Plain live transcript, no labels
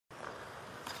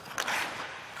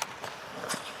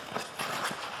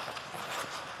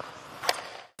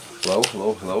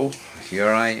Hello. Here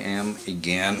I am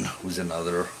again with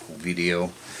another video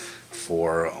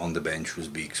for On the Bench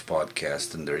with Beaks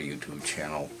podcast and their YouTube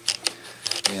channel.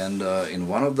 And in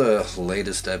one of the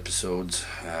latest episodes,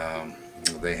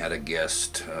 they had a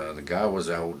guest. The guy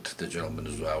was out, the gentleman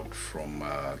was out from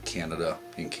Canada,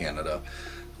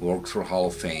 worked for Hall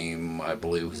of Fame. I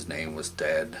believe his name was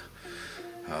Ted.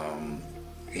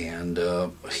 And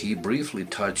he briefly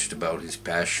touched about his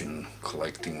passion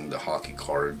collecting the hockey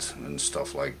cards and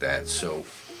stuff like that. So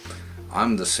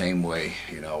I'm the same way,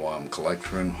 I'm a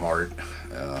collector in heart.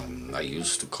 I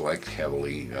used to collect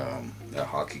heavily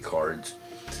hockey cards,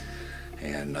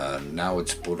 and now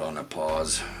it's put on a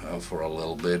pause for a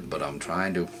little bit, but I'm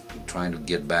trying to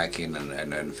get back in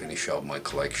and finish out my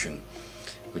collection,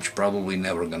 which probably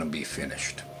never gonna be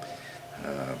finished.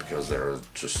 Because there are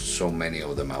just so many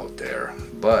of them out there.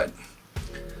 But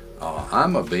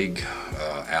I'm a big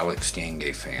Alex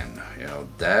Tanguay fan.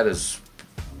 That is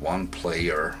one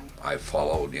player I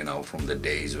followed, from the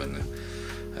days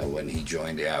when he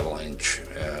joined the Avalanche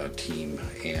team,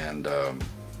 and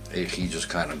he just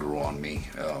kind of grew on me.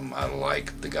 I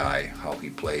liked the guy, how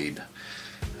he played.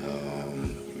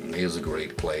 He was a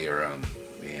great player,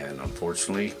 and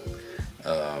unfortunately,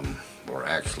 or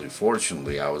actually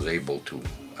fortunately, I was able to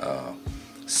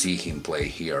see him play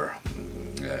here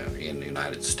in the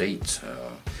United States,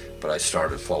 but I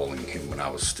started following him when I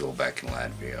was still back in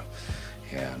Latvia,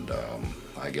 and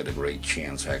I get a great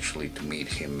chance actually to meet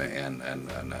him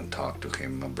and talk to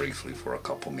him briefly for a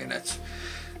couple minutes.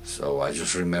 So I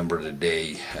just remember the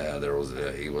day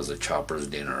it was a Choppers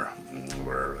dinner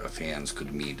where fans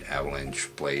could meet Avalanche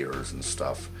players and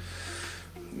stuff.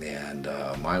 And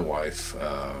my wife,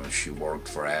 she worked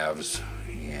for Avs,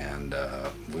 and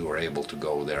we were able to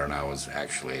go there, and I was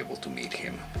actually able to meet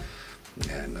him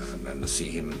and to see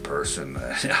him in person.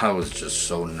 I was just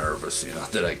so nervous,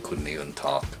 that I couldn't even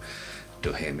talk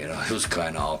to him. It was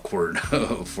kind of awkward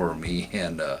for me,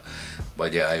 and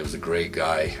but yeah, he was a great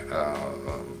guy.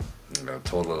 I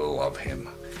totally love him,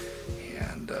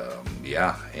 and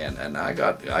yeah, and I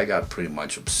got pretty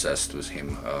much obsessed with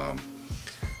him.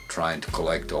 Trying to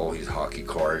collect all his hockey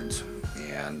cards,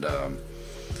 and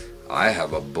I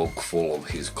have a book full of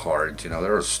his cards.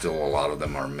 There are still a lot of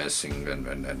them are missing,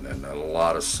 and a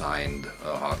lot of signed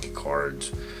hockey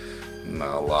cards,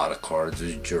 a lot of cards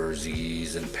with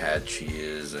jerseys and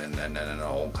patches and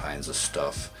all kinds of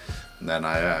stuff. And then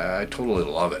I totally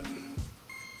love it.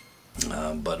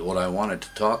 But what I wanted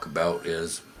to talk about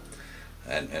is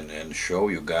and show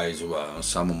you guys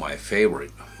some of my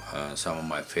favorite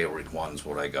ones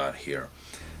what I got here.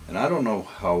 And I don't know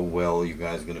how well you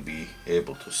guys are going to be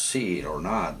able to see it or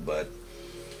not, but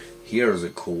here's a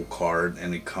cool card,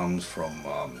 and it comes from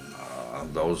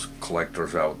those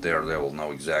collectors out there. They will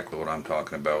know exactly what I'm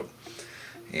talking about.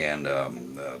 And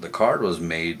the card was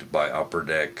made by Upper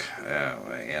Deck,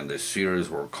 and the series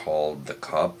were called The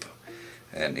Cup,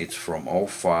 and it's from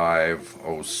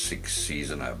 05-06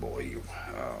 season, I believe,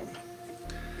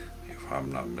 if I'm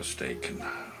not mistaken.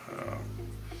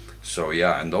 So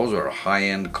yeah, and those are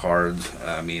high-end cards.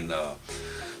 I mean,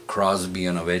 Crosby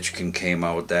and Ovechkin came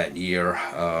out that year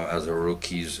as a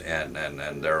rookies, and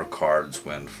their cards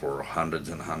went for hundreds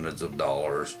and hundreds of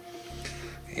dollars,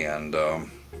 and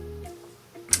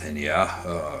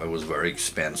yeah, it was very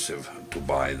expensive to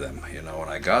buy them, and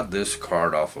I got this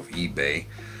card off of eBay.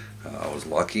 I was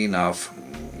lucky enough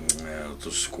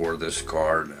to score this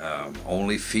card.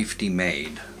 Only 50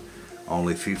 made.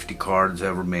 Only 50 cards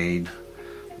ever made.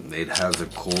 It has a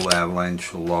cool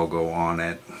Avalanche logo on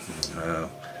it.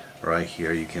 Right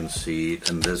here you can see it.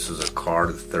 And this is a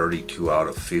card 32 out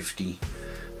of 50.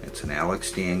 It's an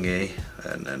Alex Tanguay,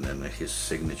 and his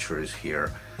signature is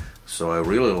here. So I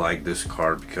really like this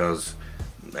card because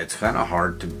it's kind of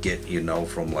hard to get,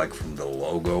 from the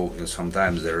logo. And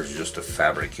sometimes there's just a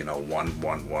fabric,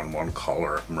 one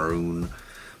color, maroon,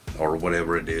 or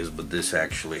whatever it is, but this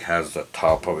actually has the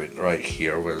top of it right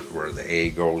here where the A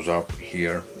goes up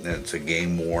here, and it's a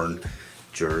game-worn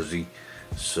jersey.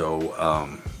 So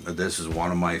this is one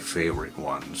of my favorite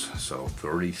ones. So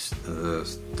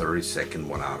 32nd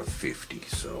one out of 50.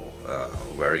 So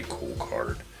very cool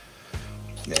card.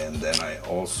 And then I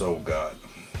also got,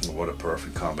 what a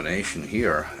perfect combination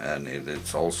here, and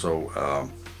it's also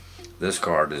this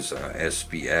card is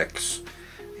SPX,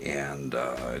 and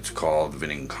it's called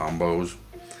Winning Combos,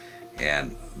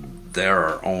 and there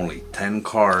are only 10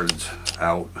 cards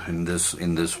out in this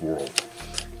world.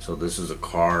 So this is a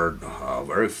card,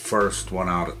 very first one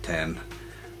out of 10,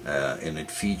 and it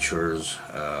features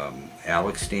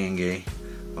Alex Tanguay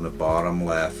on the bottom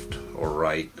left or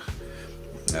right,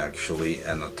 actually,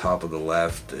 and the top of the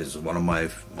left is one of my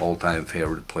all-time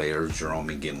favorite players, Jerome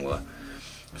Iginla.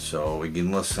 So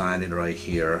Iginla signed it right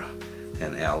here,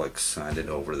 and Alex signed it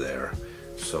over there.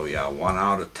 So yeah, 1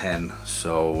 out of 10.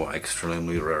 So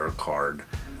extremely rare card,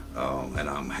 and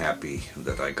I'm happy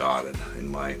that I got it in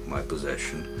my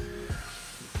possession.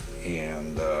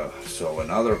 And so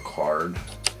another card,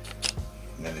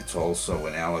 and it's also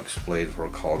when Alex played for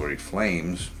Calgary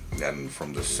Flames, and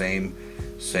from the same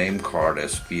card,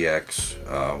 SPX,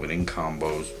 winning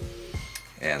combos.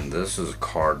 And this is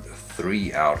card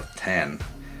 3 out of 10,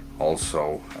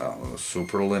 also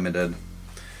super limited.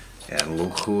 And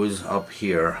look who is up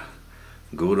here,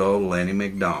 good old Lenny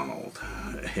McDonald.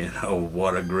 You know,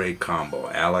 what a great combo,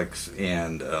 Alex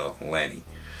and Lenny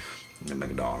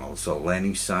McDonald. So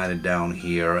Lenny signed it down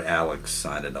here, Alex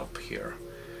signed it up here.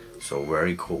 So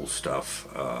very cool stuff.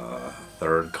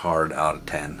 3rd card out of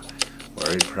 10.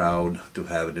 Very proud to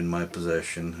have it in my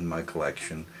possession, in my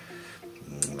collection.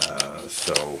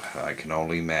 So I can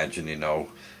only imagine, you know,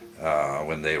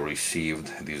 when they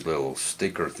received these little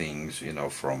sticker things, you know,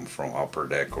 from Upper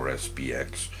Deck or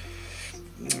SPX,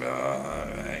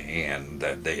 and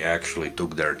that they actually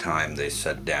took their time. They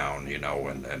sat down, you know,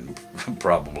 and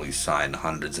probably signed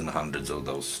hundreds and hundreds of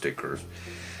those stickers.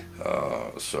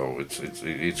 So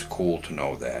it's cool to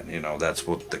know that, you know, that's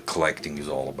what the collecting is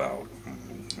all about.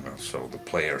 So the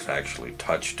players actually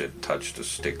touched the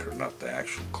sticker, not the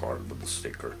actual card, but the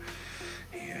sticker,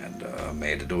 and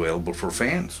made it available for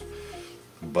fans.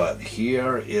 But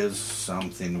here is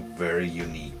something very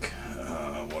unique,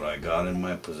 what I got in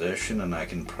my possession, and I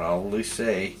can proudly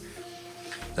say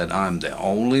that I'm the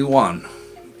only one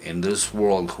in this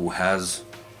world who has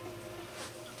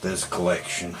this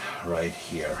collection right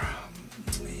here.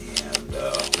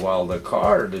 And while the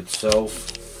card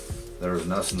itself, there's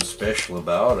nothing special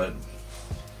about it,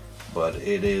 but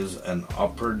it is an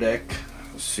Upper Deck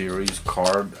series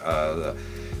card.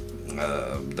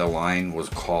 The line was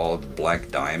called Black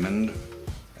Diamond,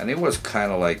 and it was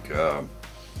kind of like a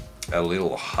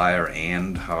little higher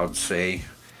end, I would say.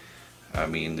 I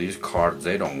mean, these cards,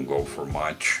 they don't go for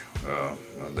much.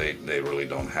 They really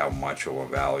don't have much of a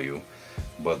value,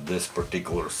 but this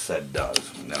particular set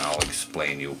does, and I'll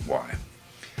explain you why.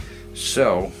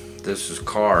 So this is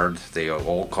card,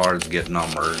 all cards get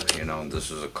numbered, you know.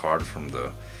 This is a card from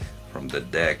the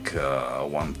deck,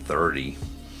 130.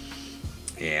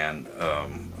 And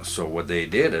so what they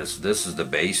did is, this is the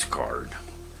base card.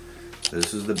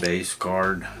 This is the base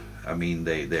card. I mean,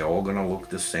 they all gonna look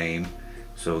the same.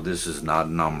 So this is not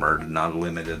numbered, not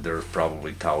limited. There's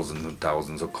probably thousands and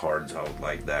thousands of cards out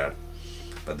like that.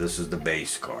 But this is the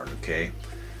base card, okay?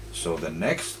 So the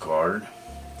next card,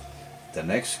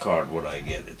 what I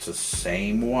get, it's the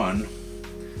same one,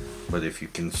 but if you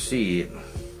can see it,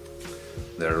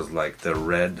 there's like the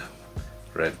red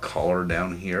color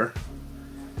down here.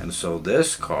 And so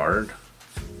this card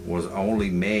was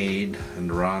only made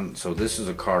and run, so this is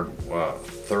a card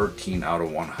 13 out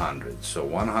of 100. So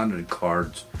 100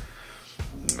 cards,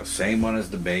 the same one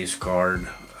as the base card.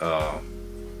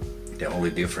 The only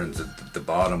difference at the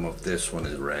bottom of this one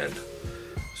is red.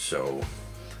 So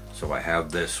I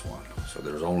have this one. So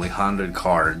there's only 100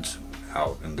 cards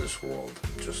out in this world,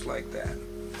 just like that.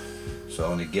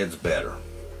 So, and it gets better.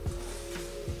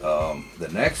 The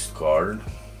next card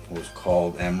was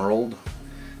called Emerald.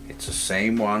 It's the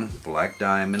same one, Black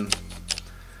Diamond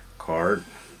card,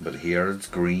 but here it's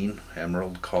green,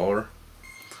 emerald color.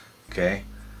 Okay,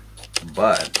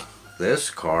 but this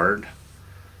card,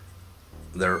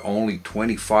 there are only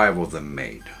 25 of them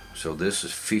made. So this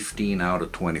is 15 out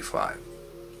of 25.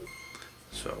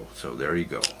 So there you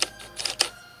go.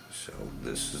 So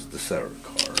this is the 3rd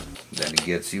card. Then it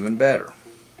gets even better.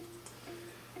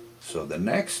 So the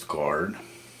next card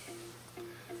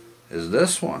is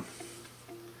this one,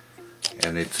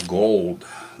 and it's gold.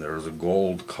 There's a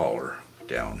gold color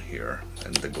down here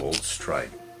and the gold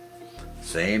stripe.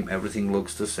 Same, everything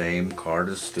looks the same. Card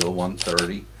is still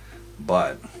 130,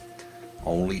 but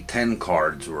only 10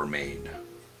 cards were made,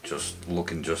 just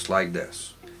looking just like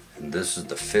this. And this is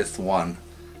the 5th one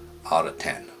out of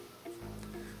 10.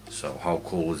 So how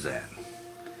cool is that?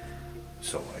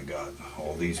 So I got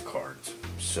all these cards.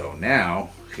 So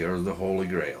now here's the Holy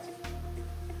Grail.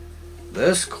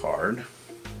 This card,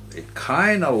 it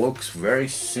kind of looks very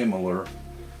similar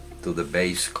to the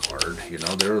base card. You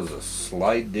know, there is a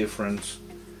slight difference.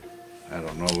 I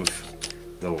don't know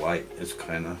if the light is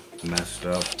kind of messed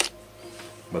up,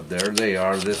 but there they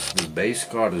are. This base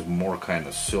card is more kind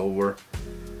of silver,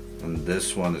 and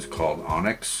this one is called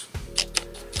Onyx.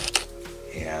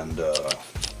 And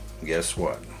guess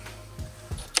what?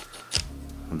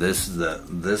 This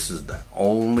is the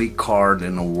only card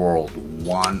in the world,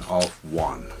 one of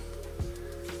one.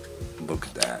 Look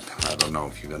at that. I don't know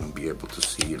if you're gonna be able to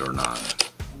see it or not.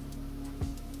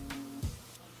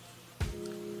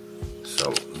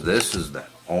 So this is the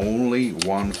only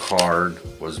one card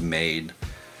was made,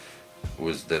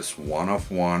 was this one of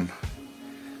one.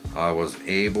 I was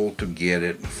able to get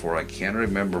it for, I can't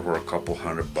remember, for a couple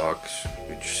 $100,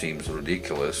 which seems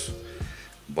ridiculous.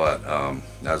 But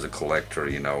as a collector,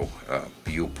 you know,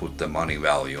 you put the money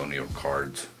value on your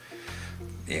cards.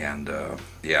 And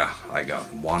yeah, I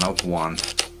got one of one.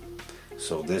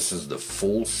 So this is the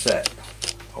full set,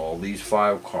 all these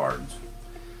 5 cards.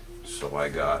 So I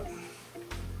got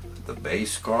the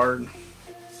base card.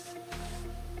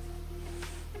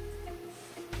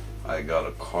 I got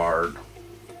a card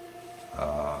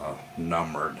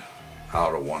numbered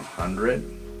out of 100,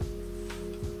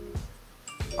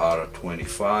 out of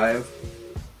 25,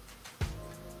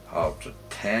 out of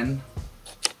 10,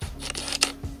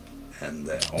 and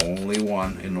the only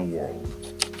one in the world.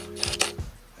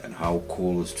 And how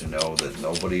cool is to know that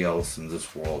nobody else in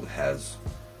this world has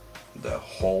the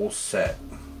whole set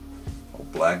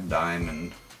of Black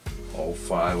Diamond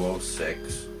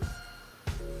 0506.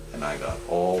 And I got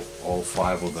all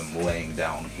 5 of them laying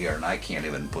down here, and I can't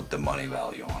even put the money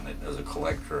value on it. As a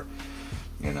collector,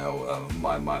 you know,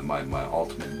 my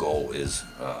ultimate goal is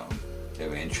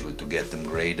eventually to get them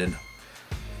graded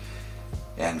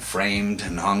and framed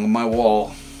and hung on my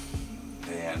wall.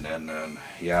 And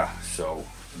yeah, so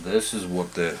this is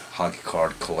what the hockey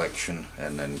card collection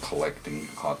and then collecting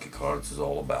hockey cards is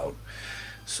all about.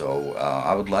 So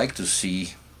I would like to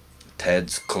see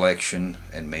Ted's collection,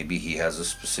 and maybe he has a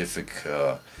specific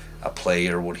a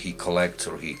player what he collects,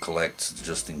 or he collects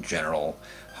just in general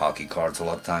hockey cards. A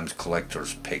lot of times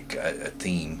collectors pick a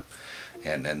theme,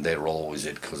 and they roll with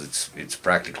it, because it's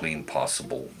practically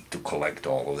impossible to collect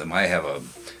all of them. I have a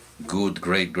good,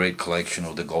 great collection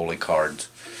of the goalie cards,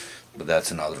 but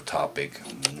that's another topic.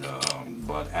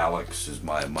 But Alex is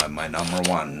my number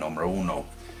one, numero uno,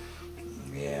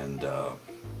 and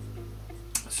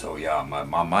so yeah,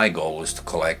 my goal is to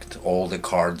collect all the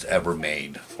cards ever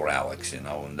made for Alex, you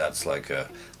know, and that's like a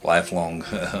lifelong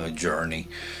journey.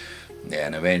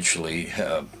 And eventually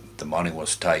the money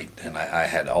was tight, and I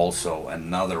had also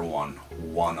another one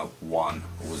of one,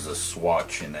 was a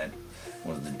swatch in it,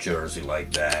 was the jersey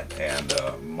like that, and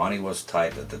money was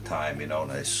tight at the time, you know,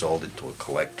 and I sold it to a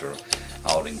collector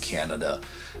out in Canada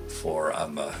for,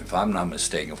 if I'm not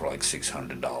mistaken, for like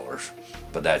 $600.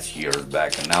 But that's years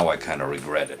back, and now I kind of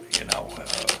regret it, you know,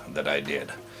 that I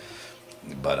did.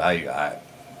 But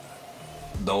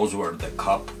those were the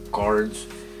cup cards,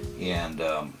 and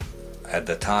at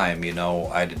the time, you know,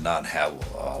 I did not have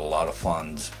a lot of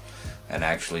funds. And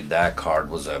actually that card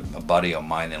was a buddy of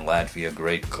mine in Latvia,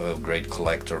 great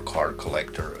collector, card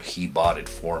collector. He bought it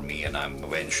for me, and I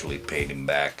eventually paid him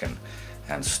back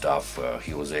and stuff.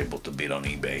 He was able to bid on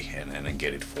eBay and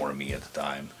get it for me at the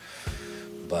time.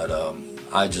 But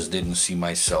I just didn't see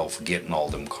myself getting all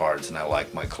them cards, and I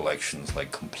like my collections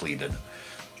like completed.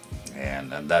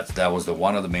 And that was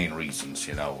one of the main reasons,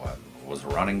 you know. I was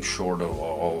running short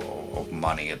of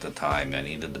money at the time. I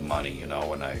needed the money, you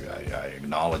know, and I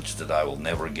acknowledged that I will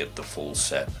never get the full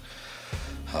set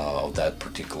of that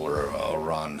particular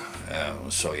run.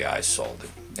 So yeah, I sold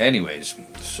it. Anyways,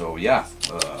 so yeah,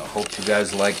 hope you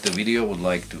guys liked the video. Would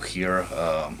like to hear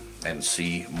and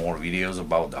see more videos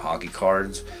about the hockey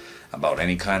cards, about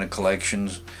any kind of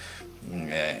collections.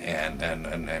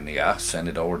 And yeah, send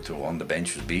it over to On the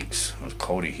Bench's Beaks.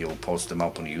 Cody, he'll post them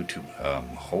up on YouTube.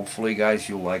 Hopefully guys,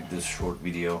 you'll like this short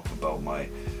video about my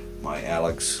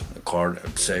Alex card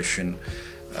obsession.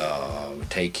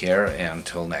 Take care, and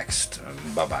until next,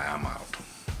 bye bye, I'm out.